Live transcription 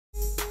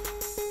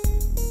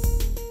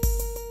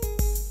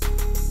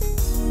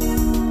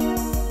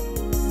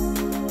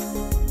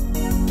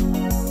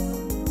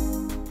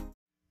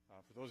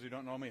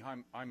know me,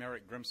 I'm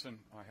Eric Grimson.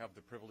 I have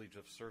the privilege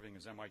of serving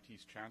as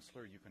MIT's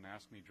Chancellor. You can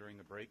ask me during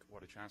the break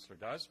what a Chancellor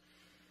does.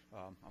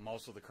 I'm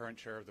also the current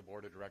Chair of the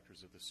Board of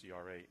Directors of the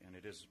CRA, and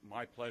it is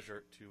my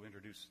pleasure to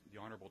introduce the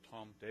Honourable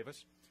Tom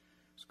Davis.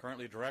 He's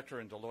currently Director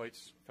in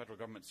Deloitte's Federal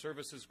Government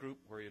Services Group,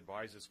 where he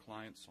advises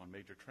clients on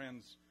major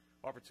trends,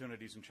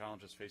 opportunities and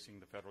challenges facing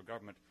the federal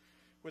government,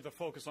 with a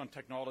focus on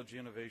technology,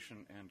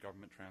 innovation, and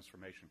government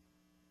transformation.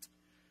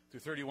 Through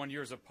 31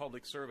 years of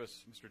public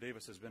service, Mr.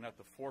 Davis has been at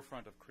the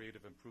forefront of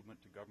creative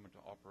improvement to government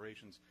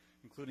operations,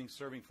 including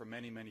serving for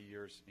many, many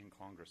years in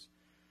Congress.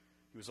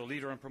 He was a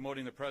leader in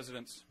promoting the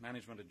President's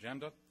management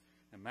agenda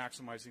and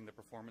maximizing the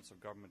performance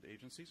of government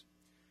agencies.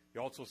 He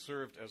also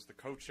served as the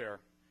co-chair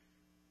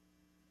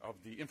of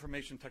the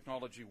Information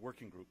Technology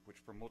Working Group,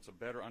 which promotes a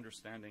better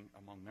understanding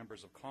among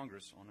members of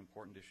Congress on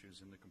important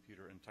issues in the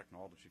computer and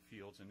technology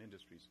fields and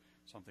industries,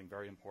 something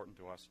very important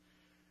to us.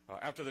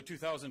 After the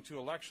 2002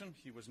 election,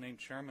 he was named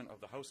chairman of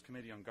the House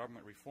Committee on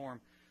Government Reform,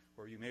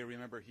 where you may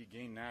remember he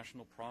gained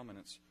national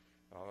prominence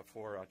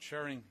for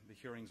chairing the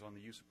hearings on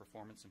the use of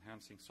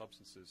performance-enhancing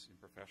substances in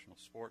professional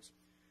sports.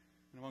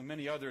 And among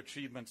many other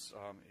achievements,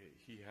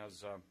 he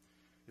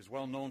is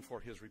well known for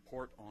his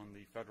report on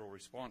the federal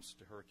response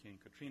to Hurricane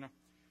Katrina,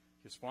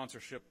 his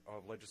sponsorship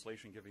of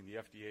legislation giving the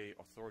FDA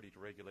authority to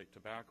regulate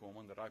tobacco, and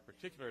one that I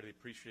particularly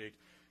appreciate,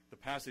 the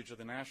passage of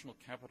the National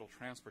Capital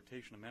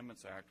Transportation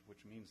Amendments Act, which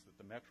means that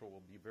the Metro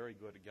will be very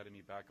good at getting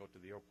me back out to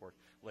the airport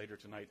later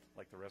tonight,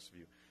 like the rest of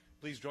you.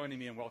 Please join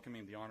me in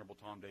welcoming the Honourable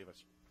Tom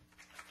Davis.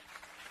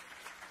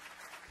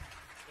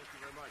 Thank you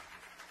very much.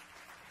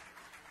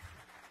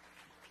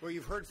 Well,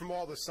 you've heard from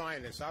all the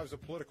scientists. I was a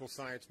political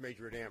science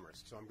major at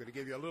Amherst, so I'm going to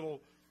give you a little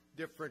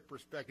different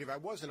perspective. I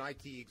was an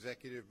IT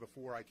executive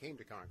before I came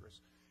to Congress,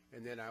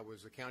 and then I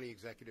was a county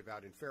executive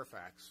out in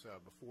Fairfax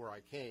before I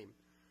came.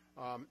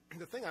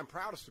 The thing I'm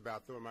proudest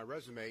about, though, in my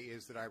resume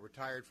is that I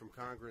retired from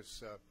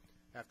Congress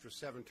after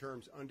 7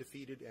 terms,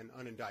 undefeated and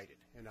unindicted.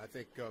 And I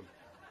think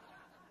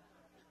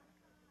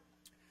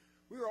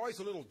we were always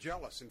a little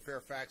jealous in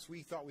Fairfax.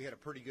 We thought we had a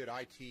pretty good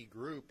IT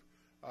group.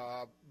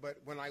 But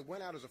when I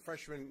went out as a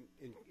freshman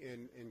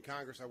in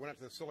Congress, I went out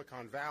to the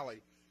Silicon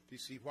Valley to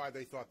see why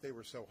they thought they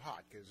were so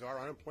hot, because our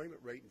unemployment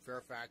rate in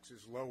Fairfax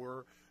is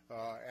lower.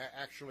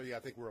 Actually, I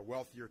think we're a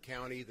wealthier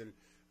county than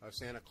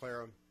Santa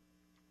Clara.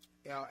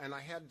 And I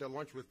had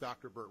lunch with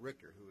Dr. Burt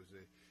Richter, who was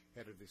the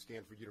head of the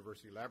Stanford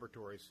University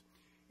Laboratories,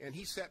 and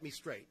he set me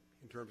straight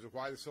in terms of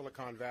why the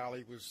Silicon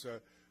Valley was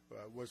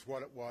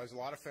what it was. A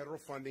lot of federal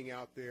funding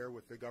out there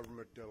with the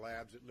government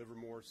labs at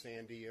Livermore,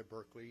 Sandy,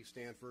 Berkeley,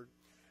 Stanford.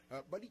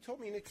 But he told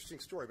me an interesting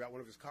story about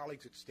one of his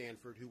colleagues at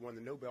Stanford who won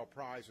the Nobel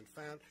Prize and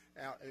found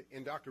out,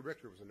 and Dr.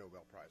 Richter was a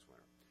Nobel Prize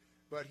winner.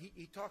 But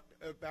he talked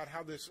about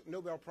how this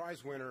Nobel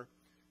Prize winner,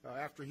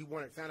 after he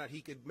won it, found out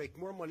he could make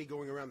more money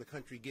going around the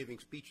country giving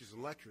speeches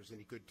and lectures than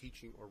he could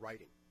teaching or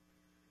writing.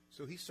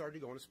 So he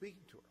started going to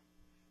speaking tour.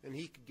 And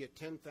he could get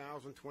 $10,000,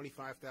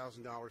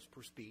 $25,000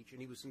 per speech,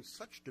 and he was in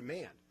such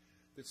demand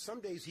that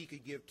some days he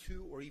could give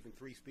 2 or even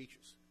 3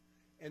 speeches.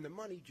 And the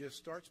money just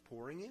starts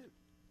pouring in.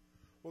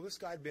 Well, this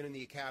guy had been in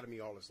the academy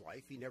all his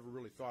life. He never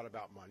really thought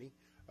about money.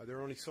 There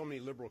are only so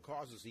many liberal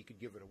causes he could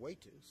give it away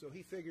to. So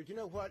he figured, you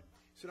know what?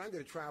 He said, I'm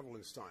going to travel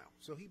in style.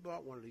 So he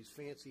bought one of these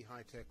fancy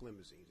high-tech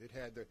limousines. It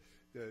had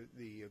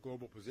the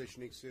global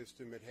positioning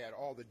system. It had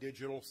all the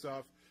digital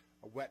stuff,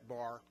 a wet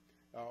bar,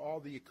 all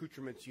the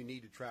accoutrements you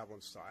need to travel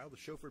in style. The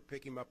chauffeur would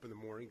pick him up in the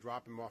morning,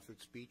 drop him off at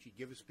speech. He'd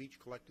give his speech,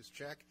 collect his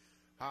check,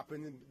 hop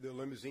in the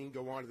limousine,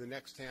 go on to the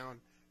next town.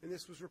 And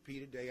this was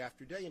repeated day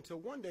after day until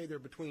one day they're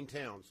between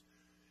towns.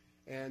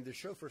 And the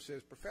chauffeur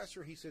says,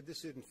 Professor, he said,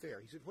 this isn't fair.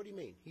 He said, what do you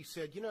mean? He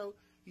said,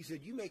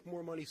 you make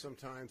more money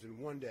sometimes in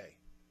one day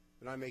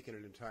than I make in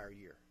an entire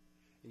year.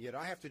 And yet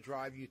I have to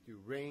drive you through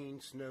rain,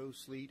 snow,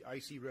 sleet,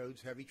 icy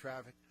roads, heavy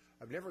traffic.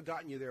 I've never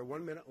gotten you there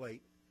 1 minute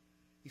late.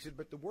 He said,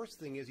 but the worst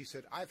thing is, he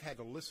said, I've had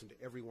to listen to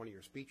every one of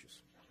your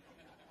speeches.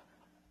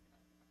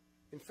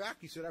 In fact,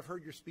 he said, I've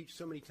heard your speech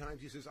so many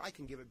times. He says, I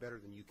can give it better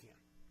than you can.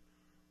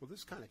 Well,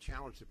 this kind of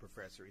challenged the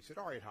professor. He said,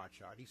 all right,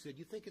 hotshot. He said,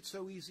 you think it's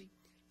so easy?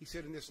 He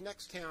said, in this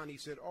next town, he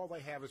said, all they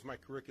have is my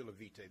curricula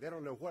vitae. They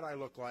don't know what I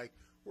look like.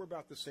 We're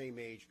about the same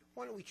age.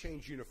 Why don't we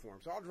change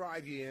uniforms? I'll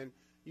drive you in.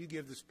 You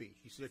give the speech.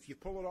 He said, if you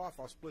pull it off,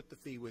 I'll split the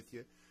fee with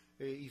you.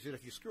 He said,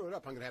 if you screw it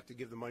up, I'm going to have to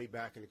give the money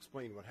back and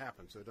explain what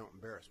happened, so don't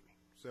embarrass me.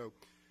 So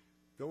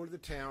go into the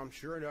town.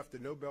 Sure enough, the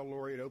Nobel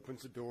laureate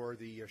opens the door.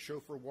 The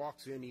chauffeur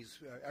walks in. He's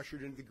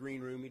ushered into the green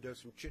room. He does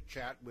some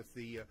chit-chat with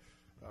the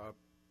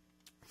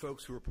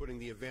folks who are putting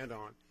the event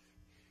on.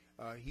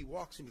 He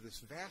walks into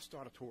this vast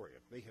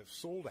auditorium. They have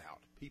sold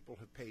out. People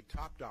have paid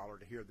top dollar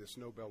to hear this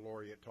Nobel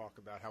laureate talk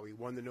about how he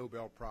won the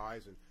Nobel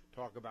Prize and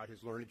talk about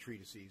his learned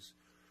treatises.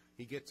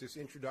 He gets this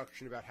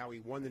introduction about how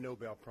he won the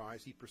Nobel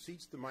Prize. He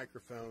proceeds to the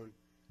microphone,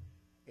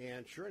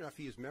 and sure enough,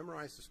 he has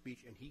memorized the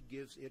speech, and he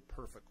gives it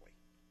perfectly,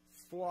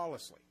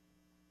 flawlessly,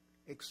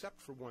 except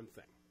for one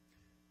thing.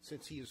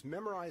 Since he has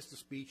memorized the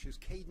speech, his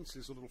cadence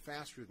is a little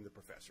faster than the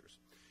professor's,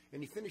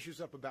 and he finishes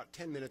up about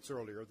 10 minutes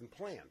earlier than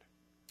planned.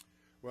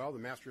 Well, the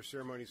master of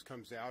ceremonies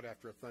comes out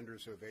after a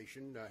thunderous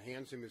ovation,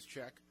 hands him his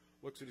check,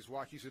 looks at his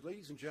watch. He said,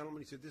 "Ladies and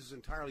gentlemen," he said, "this is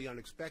entirely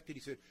unexpected."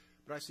 He said,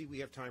 "but I see we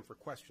have time for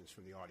questions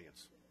from the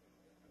audience."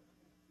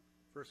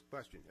 First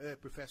question.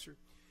 Professor,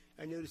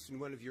 I noticed in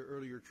one of your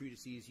earlier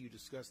treatises you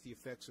discussed the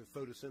effects of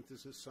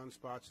photosynthesis,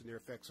 sunspots, and their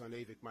effects on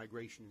avic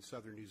migration in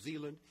southern New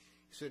Zealand.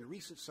 You said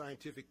recent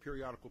scientific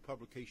periodical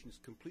publications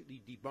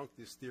completely debunk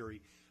this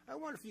theory. I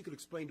wonder if you could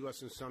explain to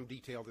us in some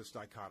detail this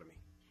dichotomy.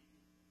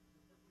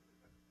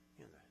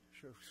 And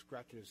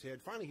scratching his head.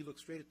 Finally, he looked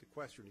straight at the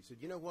questioner. He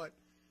said, "You know what?"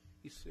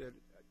 He said,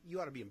 "You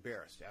ought to be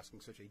embarrassed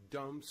asking such a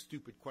dumb,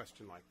 stupid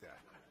question like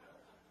that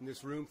in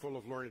this room full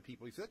of learned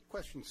people." He said, "That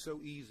question's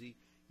so easy."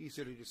 He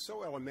said, "It is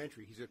so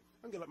elementary." He said,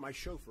 "I'm going to let my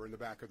chauffeur in the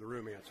back of the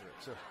room answer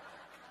it."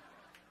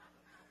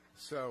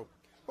 So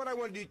what I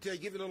want to do today,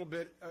 give you a little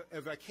bit,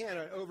 if I can,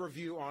 an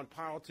overview on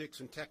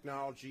politics and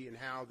technology and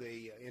how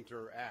they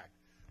interact.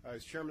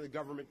 As chairman of the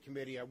government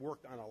committee, I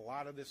worked on a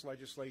lot of this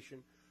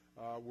legislation,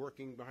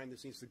 working behind the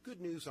scenes. The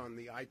good news on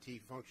the IT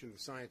function of the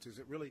science is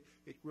it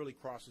really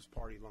crosses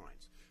party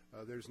lines.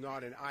 There's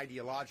not an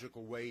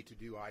ideological way to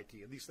do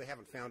IT. At least they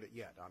haven't found it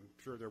yet. I'm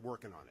sure they're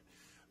working on it.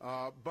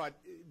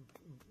 But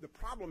the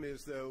problem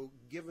is, though,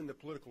 given the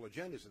political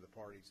agendas of the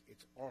parties,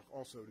 it's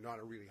also not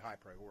a really high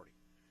priority.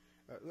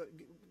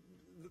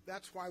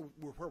 That's why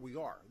we're where we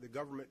are. The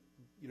government,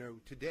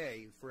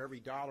 today, for every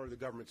dollar the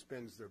government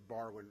spends, they're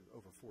borrowing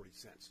over 40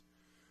 cents.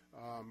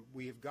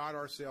 We have got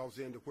ourselves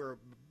into where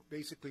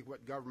basically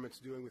what government's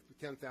doing with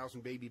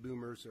 10,000 baby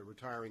boomers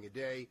retiring a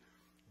day,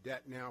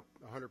 debt now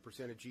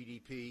 100% of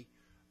GDP,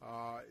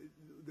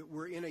 that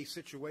we're in a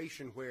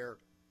situation where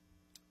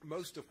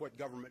most of what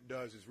government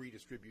does is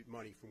redistribute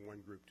money from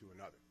one group to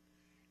another.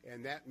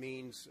 And that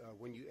means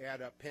when you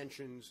add up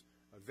pensions,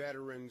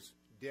 veterans,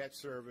 debt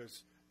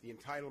service, the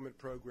entitlement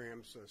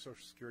programs,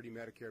 Social Security,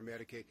 Medicare,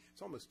 Medicaid,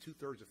 it's almost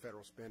two-thirds of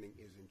federal spending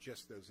is in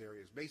just those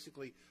areas.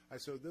 Basically,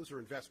 so those are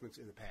investments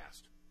in the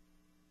past.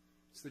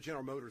 It's the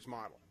General Motors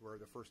model, where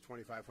the first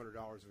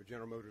 $2,500 of a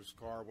General Motors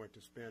car went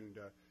to spend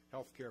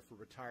health care for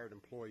retired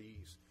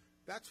employees.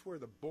 That's where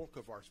the bulk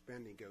of our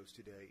spending goes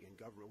today in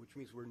government, which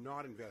means we're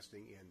not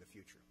investing in the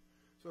future.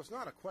 So it's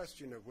not a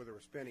question of whether we're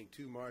spending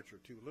too much or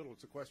too little.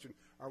 It's a question,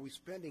 are we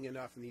spending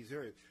enough in these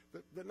areas?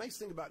 The nice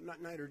thing about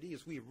NITRD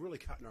is we have really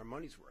gotten our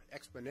money's worth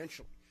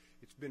exponentially.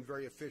 It's been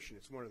very efficient.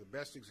 It's one of the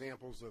best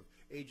examples of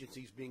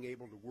agencies being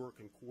able to work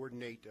and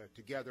coordinate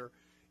together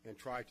and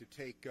try to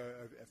take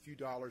a few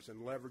dollars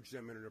and leverage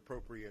them in an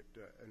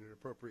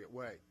appropriate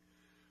way.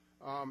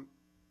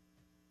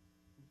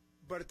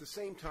 But at the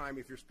same time,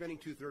 if you're spending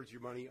two-thirds of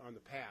your money on the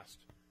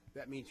past,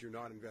 that means you're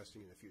not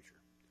investing in the future.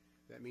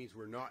 That means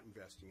we're not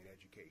investing in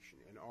education,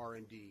 in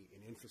R&D,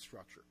 in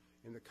infrastructure,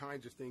 in the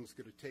kinds of things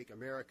that could take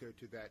America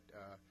to that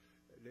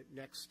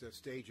next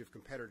stage of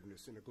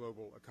competitiveness in a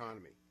global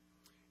economy.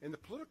 And the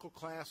political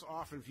class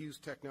often views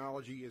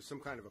technology as some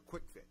kind of a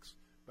quick fix,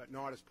 but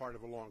not as part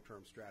of a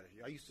long-term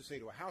strategy. I used to say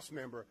to a House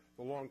member,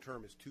 the long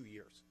term is 2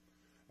 years.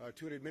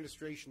 To an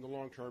administration, the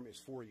long term is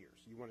 4 years.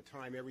 You want to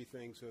time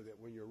everything so that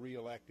when your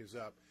re-elect is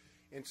up.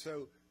 And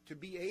so to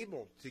be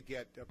able to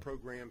get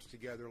programs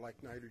together like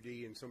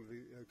NITRD and some of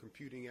the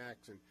computing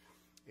acts and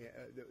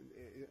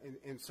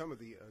some of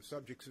the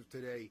subjects of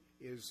today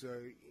is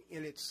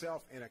in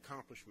itself an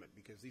accomplishment,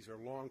 because these are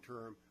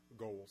long-term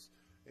goals.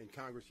 And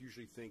Congress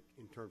usually think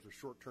in terms of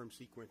short-term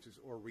sequences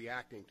or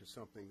reacting to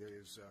something that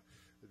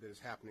is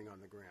happening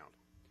on the ground.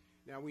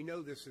 Now, we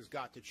know this has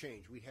got to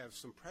change. We have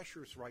some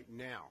pressures right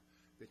now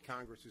that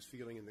Congress is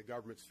feeling and the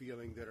government's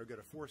feeling that are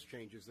going to force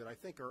changes that I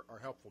think are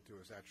helpful to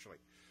us, actually.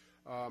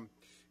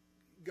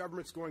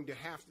 Government's going to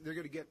they're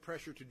going to get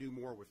pressure to do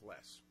more with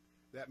less.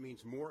 That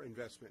means more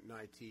investment in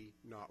IT,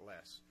 not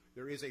less.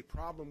 There is a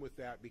problem with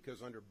that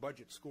because under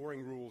budget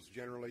scoring rules,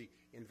 generally,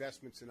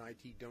 investments in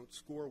IT don't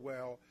score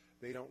well.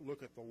 They don't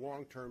look at the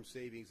long-term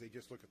savings. They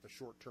just look at the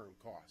short-term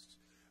costs.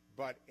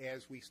 But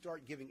as we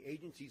start giving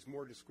agencies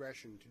more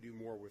discretion to do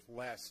more with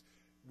less,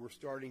 we're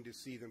starting to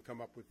see them come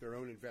up with their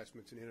own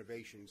investments and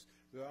innovations.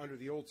 Under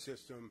the old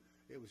system,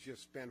 it was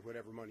just spend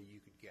whatever money you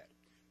could get.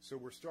 So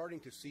we're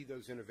starting to see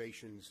those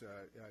innovations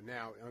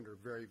now under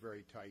very,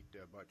 very tight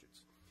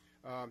budgets.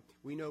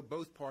 We know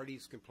both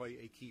parties can play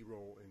a key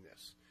role in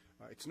this.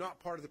 It's not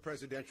part of the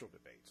presidential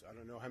debates. I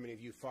don't know how many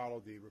of you follow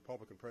the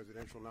Republican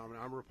presidential nominee.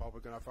 I'm a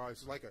Republican. I follow.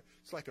 It's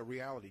like a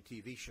reality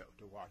TV show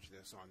to watch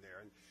this on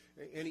there.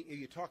 And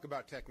you talk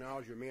about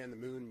technology or man the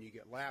moon, and you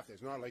get laughed.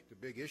 It's not like the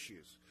big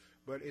issues.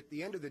 But at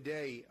the end of the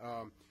day,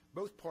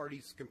 both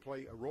parties can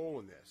play a role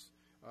in this.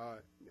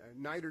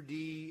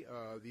 NITRD,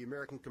 the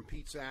American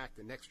Competes Act,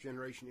 the Next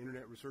Generation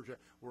Internet Research Act,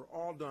 were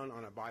all done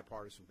on a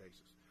bipartisan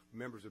basis.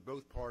 Members of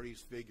both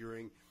parties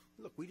figuring,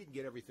 look, we didn't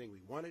get everything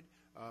we wanted,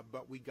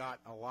 but we got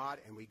a lot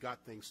and we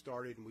got things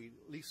started, and we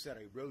at least set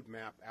a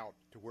roadmap out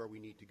to where we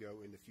need to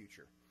go in the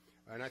future.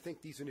 And I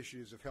think these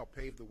initiatives have helped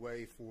pave the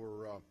way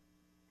for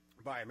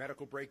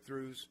biomedical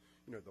breakthroughs,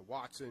 the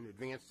Watson,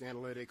 advanced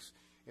analytics,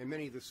 and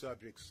many of the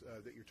subjects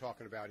that you're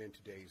talking about in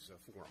today's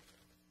forum.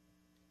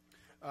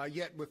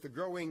 Yet with the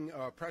growing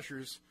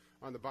pressures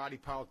on the body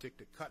politic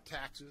to cut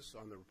taxes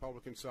on the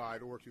Republican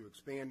side or to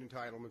expand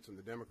entitlements on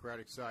the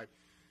Democratic side,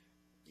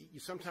 you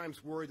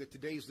sometimes worry that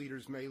today's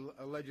leaders may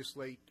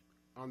legislate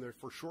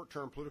for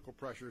short-term political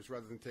pressures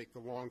rather than take the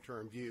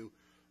long-term view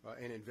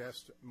and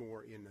invest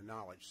more in the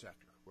knowledge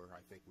sector, where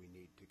I think we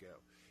need to go.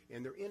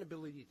 And their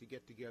inability to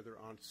get together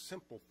on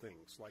simple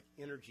things like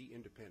energy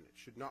independence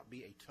should not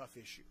be a tough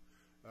issue.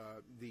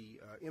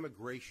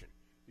 Immigration,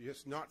 you're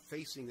just not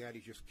facing that,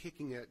 he's just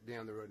kicking it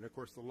down the road, and of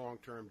course the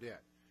long-term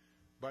debt.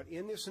 But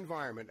in this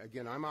environment,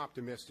 again, I'm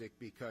optimistic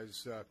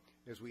because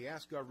as we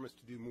ask governments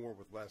to do more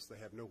with less, they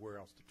have nowhere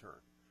else to turn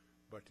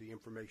but to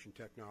information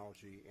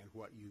technology and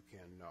what you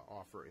can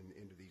offer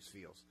into these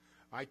fields.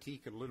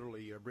 IT can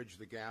literally bridge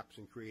the gaps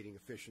in creating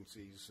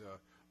efficiencies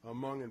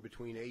among and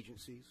between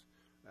agencies.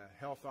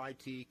 Health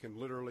IT can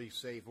literally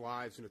save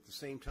lives and at the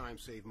same time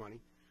save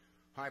money.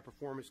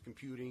 High-performance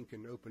computing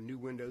can open new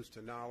windows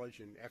to knowledge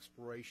and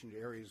exploration to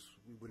areas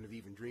we wouldn't have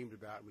even dreamed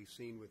about. We've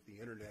seen with the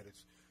Internet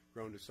it's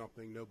grown to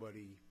something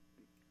nobody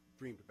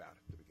dreamed about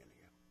at the beginning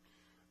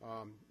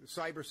of.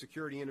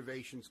 Cybersecurity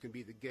innovations can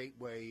be the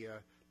gateway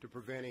to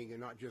preventing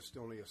and not just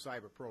only a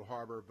cyber Pearl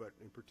Harbor, but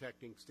in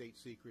protecting state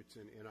secrets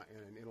and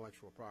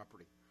intellectual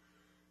property.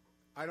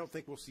 I don't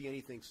think we'll see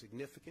anything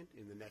significant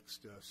in the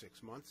next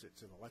 6 months.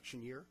 It's an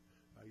election year.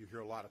 You hear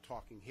a lot of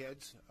talking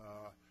heads.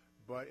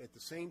 But at the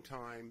same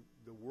time,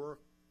 the work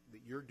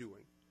that you're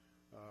doing,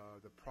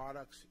 the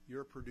products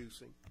you're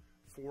producing,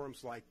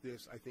 forums like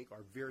this, I think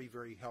are very,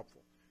 very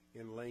helpful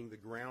in laying the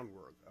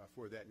groundwork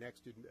for the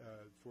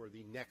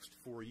next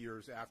 4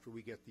 years after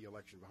we get the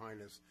election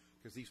behind us,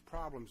 because these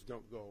problems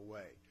don't go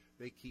away.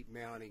 They keep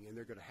mounting, and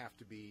they're going to have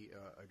to be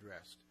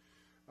addressed.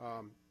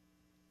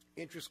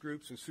 Interest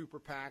groups and super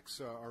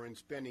PACs are in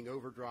spending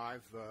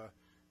overdrive.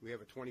 We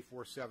have a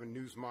 24/7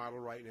 news model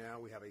right now.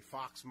 We have a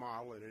Fox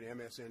model and an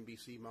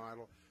MSNBC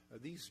model.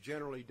 These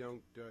generally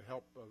don't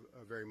help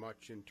very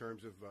much in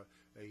terms of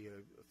a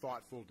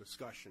thoughtful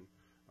discussion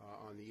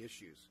on the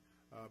issues.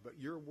 But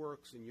your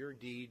works and your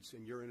deeds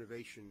and your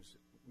innovations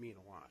mean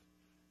a lot,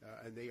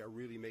 and they are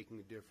really making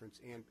a difference,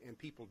 and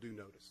people do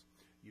notice.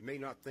 You may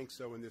not think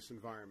so in this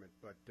environment,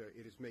 but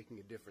it is making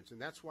a difference.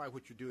 And that's why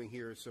what you're doing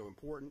here is so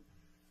important,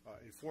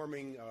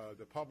 informing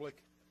the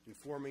public,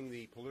 informing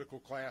the political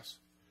class,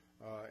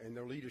 and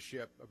their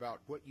leadership about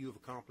what you've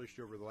accomplished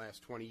over the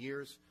last 20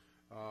 years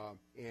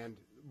and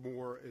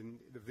more in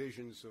the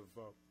visions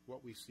of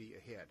what we see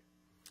ahead.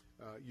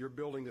 You're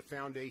building the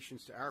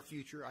foundations to our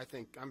future.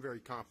 I'm very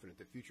confident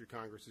that future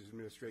Congresses and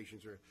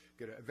administrations are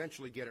going to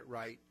eventually get it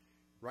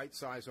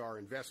right-size our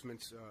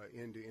investments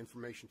into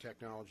information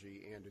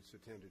technology and its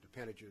attendant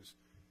appendages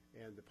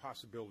and the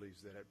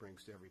possibilities that it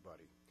brings to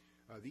everybody.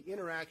 The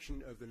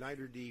interaction of the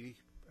NITRD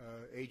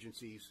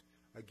agencies,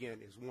 again,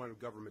 is one of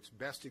government's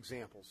best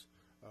examples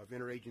of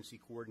interagency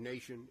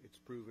coordination. It's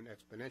proven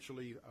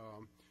exponentially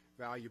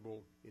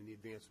valuable in the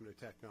advancement of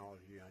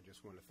technology. I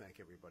just want to thank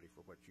everybody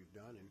for what you've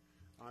done, and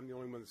I'm the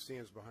only one that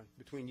stands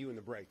between you and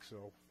the break,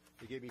 so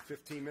they gave me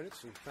 15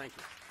 minutes, and thank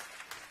you.